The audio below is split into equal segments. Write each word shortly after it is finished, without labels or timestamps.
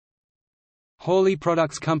Hawley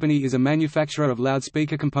Products Company is a manufacturer of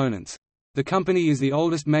loudspeaker components. The company is the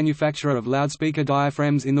oldest manufacturer of loudspeaker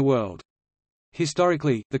diaphragms in the world.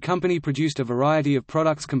 Historically, the company produced a variety of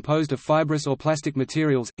products composed of fibrous or plastic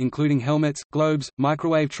materials, including helmets, globes,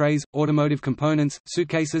 microwave trays, automotive components,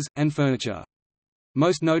 suitcases, and furniture.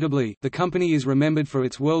 Most notably, the company is remembered for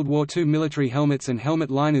its World War II military helmets and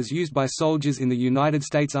helmet liners used by soldiers in the United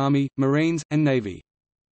States Army, Marines, and Navy.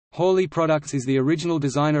 Hawley Products is the original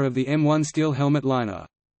designer of the M1 steel helmet liner.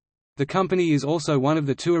 The company is also one of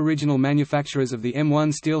the two original manufacturers of the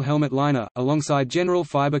M1 steel helmet liner, alongside General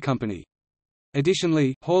Fiber Company.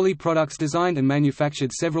 Additionally, Hawley Products designed and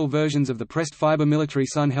manufactured several versions of the pressed fiber military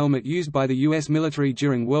sun helmet used by the U.S. military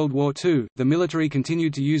during World War II. The military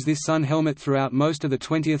continued to use this sun helmet throughout most of the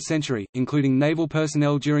 20th century, including naval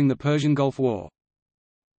personnel during the Persian Gulf War.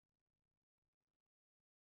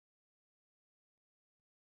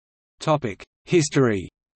 History.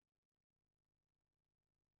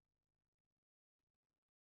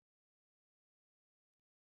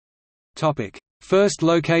 First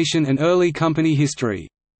location and early company history.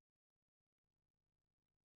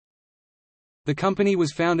 The company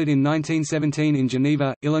was founded in 1917 in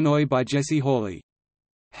Geneva, Illinois by Jesse Hawley.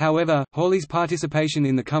 However, Hawley's participation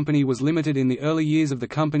in the company was limited in the early years of the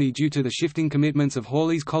company due to the shifting commitments of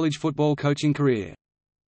Hawley's college football coaching career.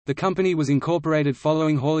 The company was incorporated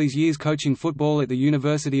following Hawley's years coaching football at the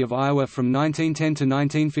University of Iowa from 1910 to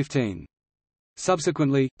 1915.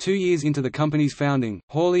 Subsequently, 2 years into the company's founding,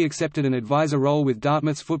 Hawley accepted an advisor role with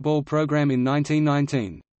Dartmouth's football program in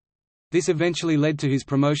 1919. This eventually led to his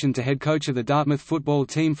promotion to head coach of the Dartmouth football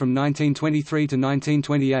team from 1923 to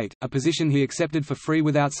 1928, a position he accepted for free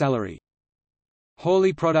without salary.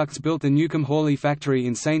 Hawley Products built the Newcomb Hawley factory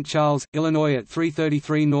in St. Charles, Illinois at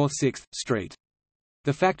 333 North 6th Street.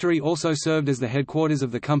 The factory also served as the headquarters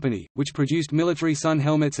of the company, which produced military sun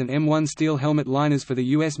helmets and M1 steel helmet liners for the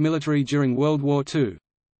U.S. military during World War II.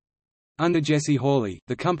 Under Jesse Hawley,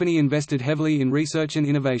 the company invested heavily in research and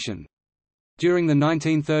innovation. During the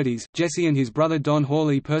 1930s, Jesse and his brother Don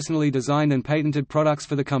Hawley personally designed and patented products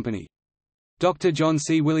for the company. Dr. John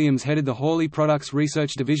C. Williams headed the Hawley Products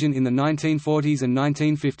Research Division in the 1940s and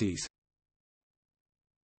 1950s.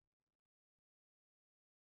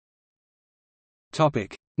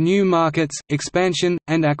 New markets, expansion,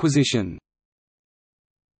 and acquisition.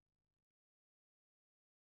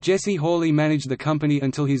 Jesse Hawley managed the company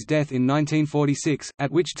until his death in 1946,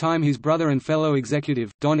 at which time his brother and fellow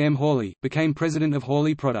executive, Don M. Hawley, became president of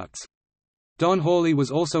Hawley Products. Don Hawley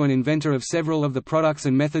was also an inventor of several of the products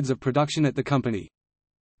and methods of production at the company.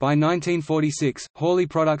 By 1946, Hawley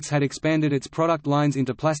Products had expanded its product lines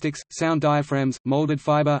into plastics, sound diaphragms, molded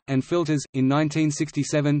fiber, and filters. In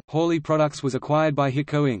 1967, Hawley Products was acquired by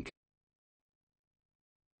Hitco Inc.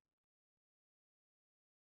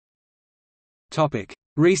 Topic: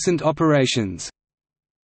 Recent operations.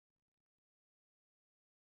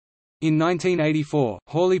 In 1984,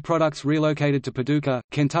 Hawley Products relocated to Paducah,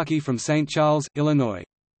 Kentucky from St. Charles, Illinois.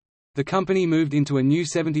 The company moved into a new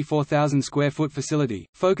 74,000 square foot facility,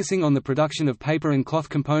 focusing on the production of paper and cloth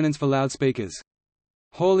components for loudspeakers.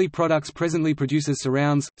 Hawley Products presently produces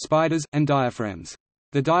surrounds, spiders, and diaphragms.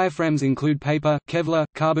 The diaphragms include paper, Kevlar,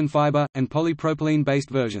 carbon fiber, and polypropylene-based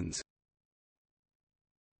versions.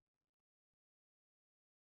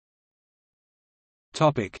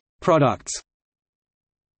 Topic: Products.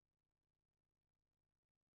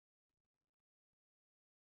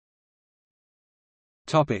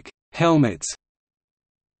 Topic: Helmets.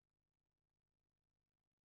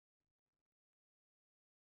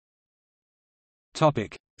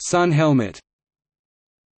 Topic: Sun helmet.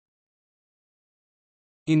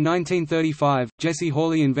 In 1935, Jesse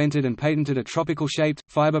Hawley invented and patented a tropical-shaped,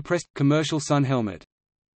 fiber-pressed, commercial sun helmet.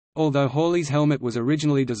 Although Hawley's helmet was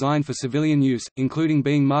originally designed for civilian use, including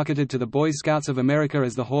being marketed to the Boy Scouts of America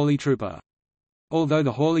as the Hawley Trooper. Although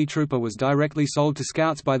the Hawley Trooper was directly sold to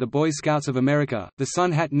Scouts by the Boy Scouts of America, the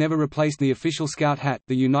sun hat never replaced the official Scout hat.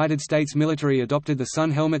 The United States military adopted the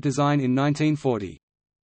sun helmet design in 1940.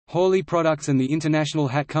 Hawley Products and the International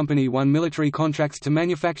Hat Company won military contracts to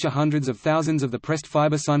manufacture hundreds of thousands of the pressed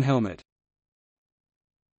fiber sun helmet.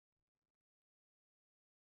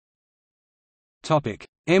 Topic: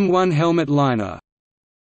 M1 helmet liner.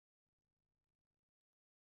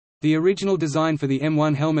 The original design for the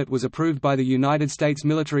M1 helmet was approved by the United States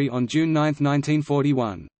military on June 9,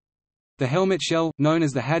 1941. The helmet shell, known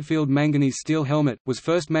as the Hadfield manganese steel helmet, was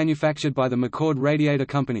first manufactured by the McCord Radiator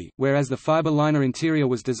Company, whereas the fiber liner interior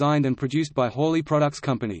was designed and produced by Hawley Products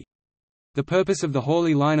Company. The purpose of the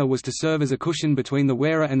Hawley liner was to serve as a cushion between the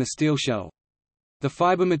wearer and the steel shell. The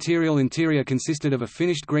fiber material interior consisted of a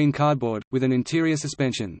finished green cardboard, with an interior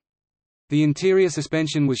suspension. The interior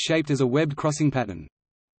suspension was shaped as a webbed crossing pattern.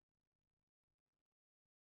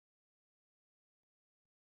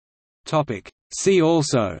 See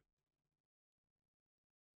also: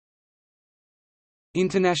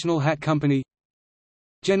 International Hat Company,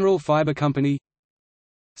 General Fiber Company,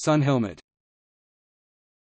 Sun helmet.